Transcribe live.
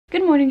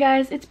Good morning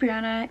guys, it's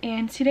Brianna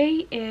and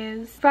today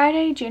is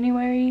Friday,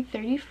 January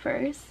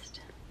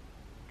 31st.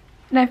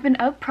 And I've been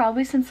up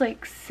probably since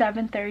like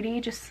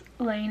 7:30, just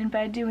laying in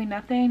bed doing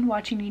nothing,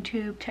 watching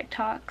YouTube,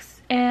 TikToks.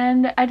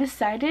 And I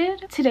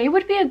decided today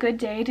would be a good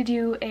day to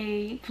do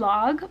a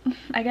vlog,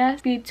 I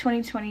guess, be a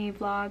 2020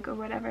 vlog or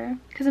whatever.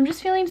 Because I'm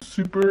just feeling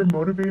super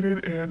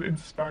motivated and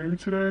inspired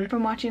today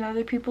from watching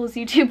other people's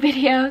YouTube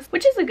videos,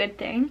 which is a good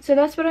thing. So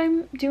that's what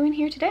I'm doing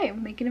here today,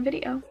 I'm making a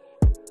video.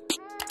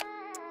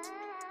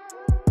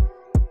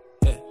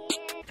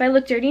 If I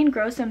look dirty and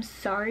gross, I'm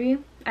sorry.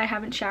 I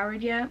haven't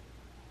showered yet.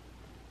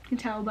 You can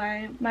tell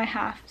by my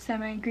half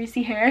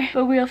semi-greasy hair.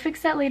 But we'll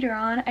fix that later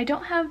on. I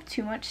don't have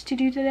too much to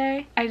do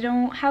today. I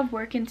don't have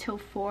work until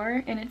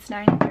 4 and it's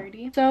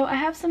 9:30. So I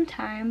have some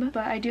time,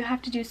 but I do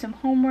have to do some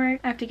homework.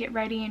 I have to get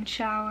ready and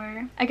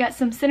shower. I got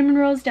some cinnamon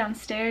rolls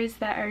downstairs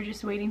that are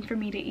just waiting for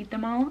me to eat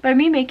them all. By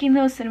me making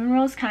those cinnamon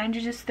rolls kind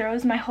of just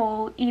throws my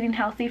whole eating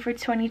healthy for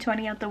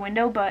 2020 out the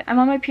window, but I'm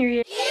on my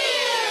period.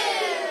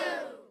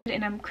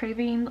 And I'm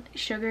craving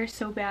sugar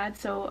so bad,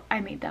 so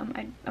I made them.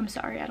 I'm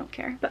sorry, I don't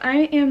care. But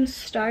I am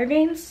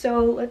starving,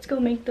 so let's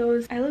go make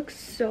those. I look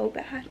so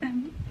bad.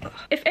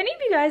 If any of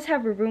you guys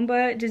have a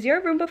Roomba, does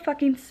your Roomba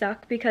fucking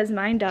suck? Because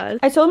mine does.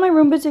 I told my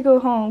Roomba to go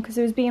home because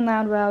it was being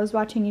loud while I was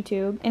watching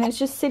YouTube, and it's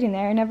just sitting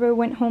there. I never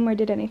went home or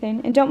did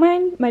anything. And don't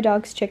mind my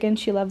dog's chicken,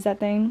 she loves that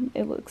thing.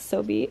 It looks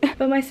so beat.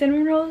 But my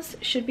cinnamon rolls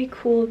should be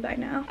cooled by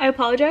now. I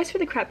apologize for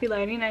the crappy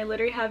lighting. I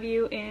literally have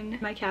you in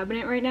my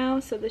cabinet right now,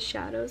 so the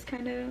shadows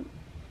kind of...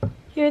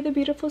 Here are the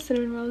beautiful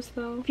cinnamon rolls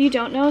though. If you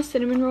don't know,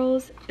 cinnamon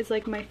rolls is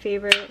like my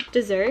favorite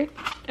dessert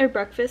or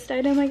breakfast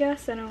item, I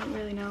guess. I don't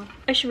really know.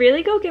 I should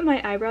really go get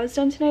my eyebrows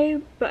done today,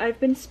 but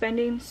I've been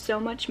spending so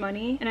much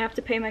money and I have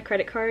to pay my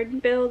credit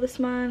card bill this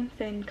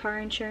month and car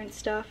insurance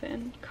stuff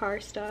and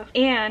car stuff.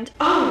 And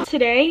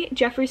today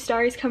Jeffree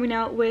Star is coming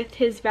out with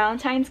his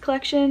Valentine's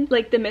collection,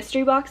 like the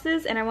mystery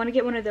boxes, and I want to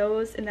get one of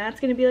those, and that's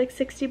gonna be like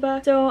 60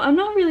 bucks. So I'm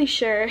not really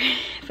sure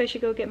if I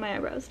should go get my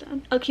eyebrows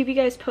done. I'll keep you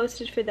guys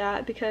posted for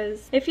that,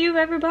 because if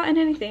you've ever bought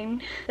anything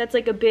that's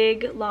like a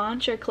big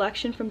launch or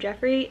collection from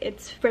Jeffree,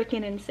 it's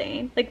freaking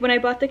insane. Like when I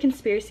bought the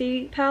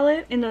Conspiracy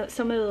palette and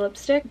some of the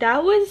lipstick,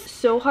 that was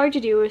so hard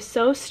to do. It was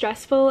so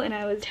stressful and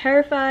I was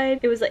terrified.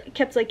 It was like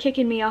kept like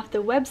kicking me off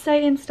the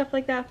website and stuff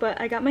like that, but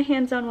I got my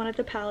hands on one of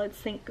the palettes,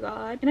 thank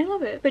God, and I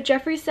love it. But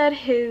Jeffree said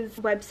his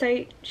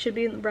website should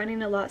be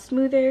running a lot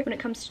smoother when it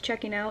comes to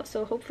checking out,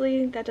 so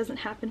hopefully that doesn't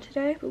happen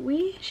today, but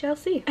we shall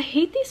see. I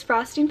hate these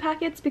frosting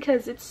packets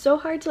because it's so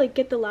hard to like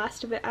get the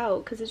last of it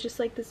out because it's just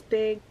like this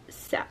big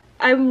set.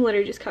 I'm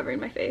literally just covering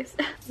my face.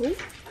 Ooh,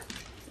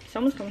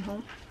 someone's coming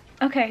home.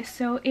 Okay,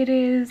 so it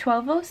is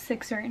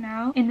 12:06 right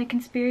now, and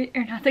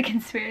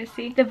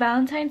the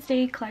Valentine's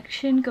Day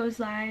collection goes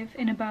live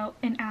in about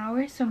an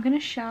hour, so I'm gonna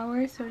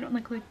shower so I don't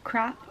look like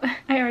crap.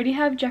 I already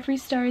have Jeffree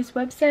Star's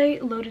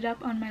website loaded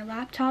up on my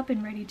laptop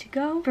and ready to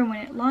go for when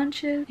it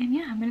launches, and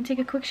yeah, I'm gonna take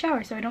a quick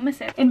shower so I don't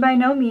miss it. And by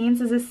no means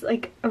is this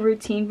like a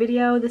routine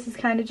video. This is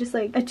kind of just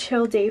like a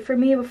chill day for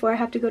me before I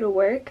have to go to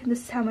work. This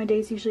is how my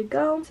days usually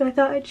go, so I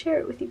thought I'd share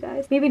it with you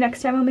guys. Maybe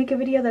next time I'll make a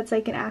video that's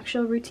like an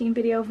actual routine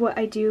video of what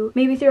I do,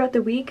 maybe throughout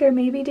the week or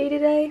maybe day to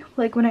day,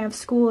 like when I have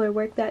school or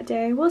work that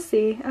day. We'll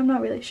see. I'm not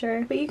really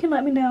sure, but you can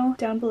let me know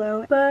down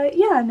below. But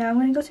yeah, now I'm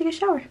gonna go take a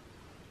shower.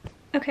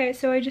 Okay,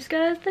 so I just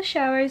got out of the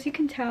shower, as you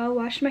can tell,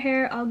 washed my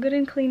hair, all good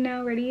and clean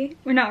now, ready.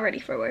 We're not ready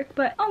for work,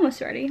 but almost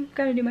ready.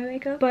 Gotta do my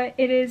makeup. But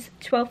it is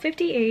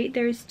 12:58.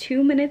 There's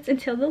 2 minutes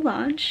until the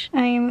launch.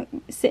 I am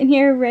sitting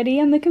here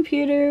ready on the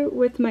computer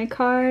with my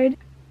card.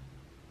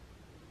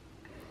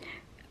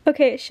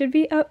 Okay, it should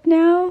be up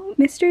now.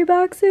 Mystery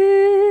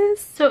boxes.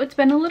 So it's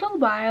been a little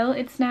while.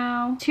 It's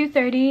now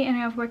 2:30 and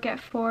I have work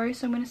at 4,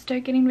 so I'm gonna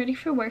start getting ready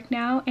for work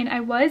now. And I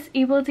was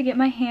able to get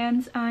my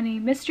hands on a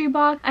mystery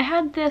box. I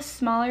had this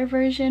smaller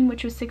version,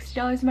 which was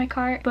 $60 in my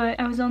cart, but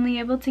I was only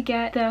able to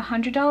get the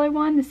 $100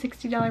 one. The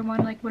 $60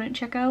 one like wouldn't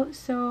check out,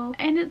 so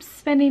I ended up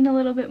spending a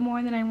little bit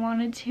more than I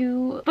wanted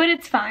to, but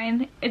it's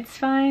fine. It's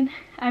fine.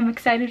 I'm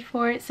excited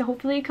for it, so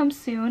hopefully it comes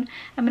soon.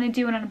 I'm gonna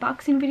do an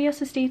unboxing video,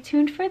 so stay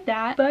tuned for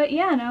that. But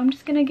yeah, now I'm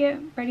just gonna get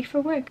ready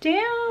for work.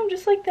 Damn,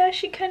 just like that,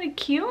 she kind of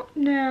cute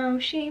now.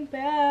 She ain't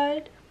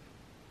bad.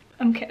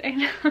 I'm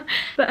kidding.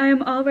 But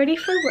I'm all ready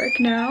for work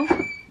now.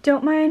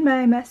 Don't mind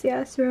my messy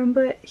ass room,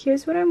 but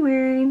here's what I'm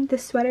wearing.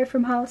 This sweater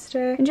from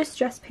Hollister and just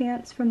dress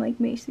pants from like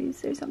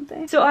Macy's or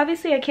something. So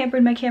obviously I can't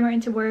bring my camera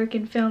into work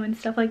and film and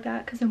stuff like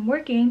that because I'm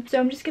working. So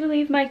I'm just gonna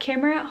leave my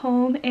camera at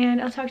home and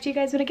I'll talk to you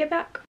guys when I get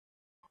back.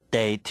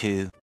 Day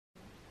 2.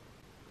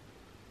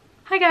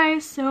 Hi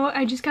guys, so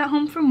I just got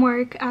home from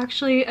work,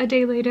 actually a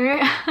day later.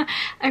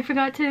 I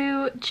forgot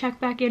to check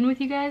back in with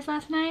you guys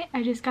last night.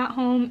 I just got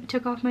home,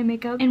 took off my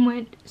makeup, and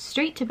went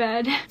straight to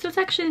bed. So it's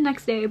actually the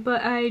next day,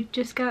 but I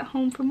just got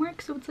home from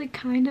work, so it's like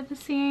kind of the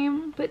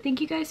same. But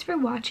thank you guys for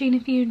watching.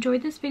 If you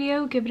enjoyed this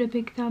video, give it a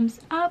big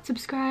thumbs up,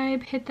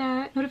 subscribe, hit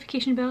that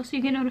notification bell so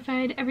you get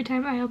notified every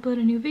time I upload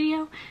a new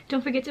video.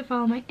 Don't forget to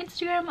follow my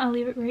Instagram, I'll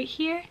leave it right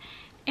here.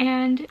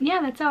 And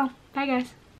yeah, that's all. Bye guys.